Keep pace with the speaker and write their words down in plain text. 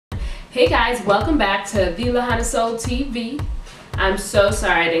Hey guys, welcome back to The Lahana Soul TV. I'm so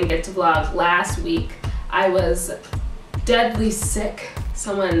sorry I didn't get to vlog last week. I was deadly sick.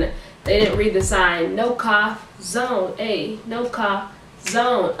 They didn't read the sign. No cough, zone, no cough,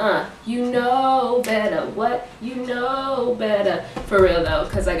 zone, you know better, what? You know better. For real though,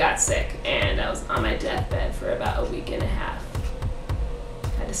 because I got sick and I was on my deathbed for about a week and a half.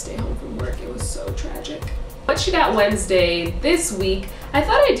 Had to stay home from work. It was so tragic. What You Got Wednesday this week, I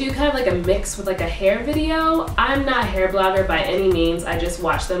thought I'd do kind of like a mix with like a hair video. I'm not a hair blogger by any means, I just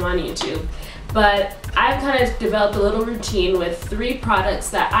watch them on YouTube. But I've kind of developed a little routine with 3 products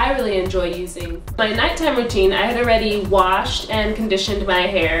that I really enjoy using. My nighttime routine, I had already washed and conditioned my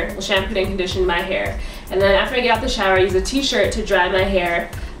hair, shampooed and conditioned my hair. And then after I get out the shower, I use a t-shirt to dry my hair.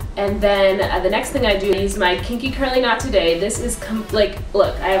 And then the next thing I do is my Kinky Curly Knot Today. This is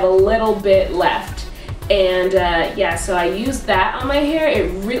look, I have a little bit left. And yeah, so I use that on my hair.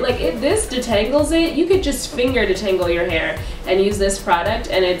 This detangles it. You could just finger detangle your hair and use this product,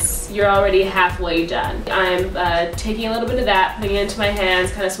 and you're already halfway done. I'm taking a little bit of that, putting it into my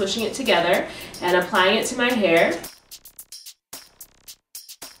hands, kind of swishing it together, and applying it to my hair.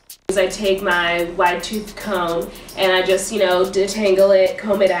 I take my wide tooth comb and I just, detangle it,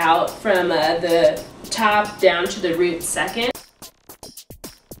 comb it out from the top down to the root second.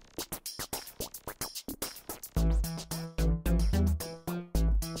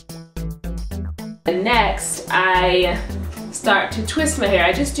 And next, I start to twist my hair.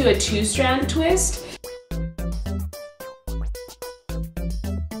 I just do a 2-strand twist. I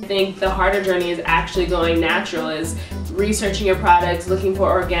think the harder journey is actually going natural, is researching your products, looking for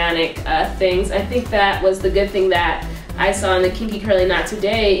organic things. I think that was the good thing that I saw in the Kinky Curly Knot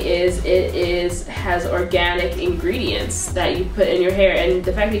Today is it has organic ingredients that you put in your hair, and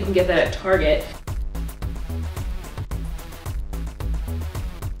the fact that you can get that at Target.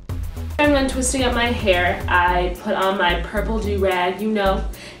 I'm done twisting up my hair. I put on my purple do-rag,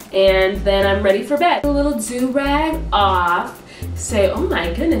 and then I'm ready for bed. A little do-rag off, say, oh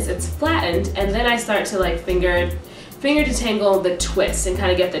my goodness, it's flattened, and then I start to like finger detangle the twist and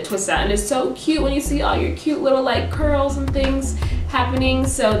kind of get the twist out. And it's so cute when you see all your cute little like curls and things happening.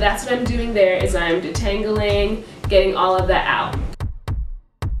 So that's what I'm doing there, is I'm detangling, getting all of that out.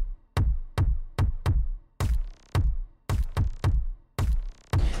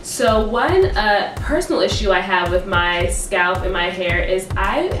 So one personal issue I have with my scalp and my hair is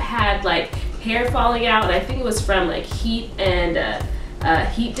I had like hair falling out, and I think it was from like heat and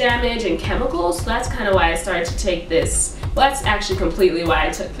heat damage and chemicals. So that's kind of why I started to take this. Well, that's actually completely why I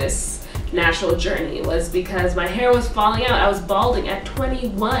took this natural journey, was because my hair was falling out. I was balding at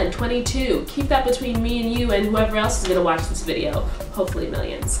 21, 22. Keep that between me and you and whoever else is gonna watch this video, hopefully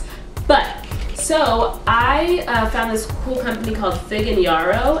millions. So I found this cool company called Fig and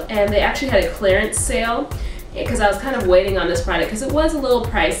Yarrow, and they actually had a clearance sale because I was kind of waiting on this product because it was a little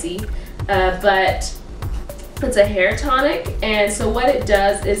pricey, but it's a hair tonic, and so what it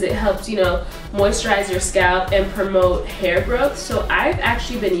does is it helps, moisturize your scalp and promote hair growth. So I've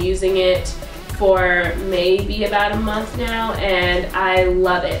actually been using it for maybe about a month now, and I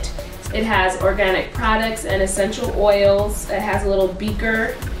love it. It has organic products and essential oils. It has a little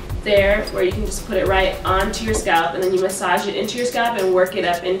beaker there where you can just put it right onto your scalp, and then you massage it into your scalp and work it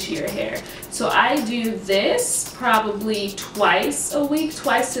up into your hair. So I do this probably twice a week, 2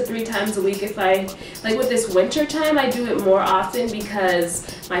 to 3 times a week. If with this winter time, I do it more often because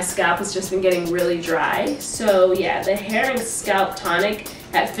my scalp has just been getting really dry. So yeah, the hair and scalp tonic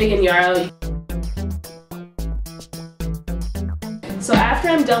at Fig and Yarrow. So after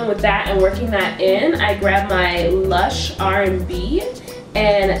I'm done with that and working that in, I grab my Lush R&B.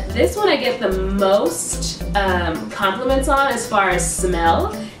 And this one I get the most compliments on as far as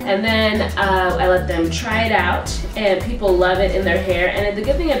smell, and then I let them try it out, and people love it in their hair. And the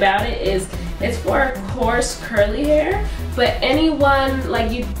good thing about it is it's for coarse curly hair, but anyone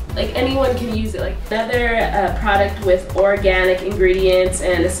anyone can use it. Like another product with organic ingredients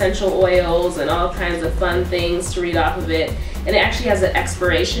and essential oils and all kinds of fun things to read off of it. And it actually has an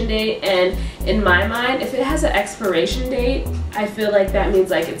expiration date, and in my mind, if it has an expiration date, I feel like that means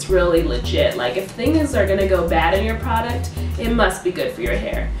like it's really legit. Like if things are gonna go bad in your product, it must be good for your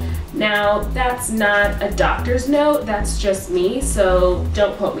hair. Now, that's not a doctor's note, that's just me, so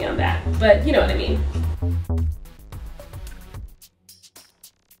don't quote me on that, but you know what I mean.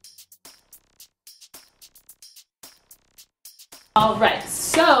 Alright,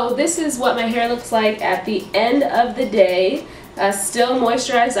 so this is what my hair looks like at the end of the day. Still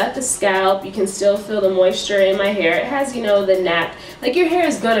moisturized at the scalp. You can still feel the moisture in my hair. It has, the your hair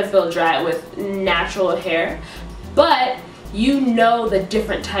is gonna feel dry with natural hair, but you know the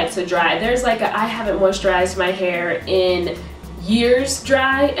different types of dry. There's like I haven't moisturized my hair in years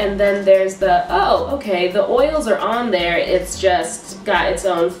dry, and then there's the, oh, okay, the oils are on there, it's just got its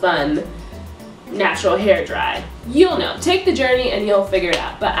own fun natural hair dry. You'll know. Take the journey and you'll figure it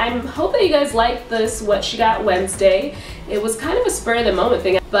out. But I'm hoping you guys like this What She Got Wednesday. It was kind of a spur of the moment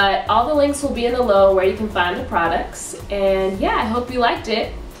thing, but all the links will be in the below where you can find the products. And yeah, I hope you liked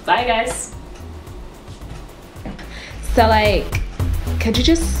it. Bye guys. So like, could you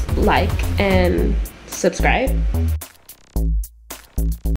just like and subscribe?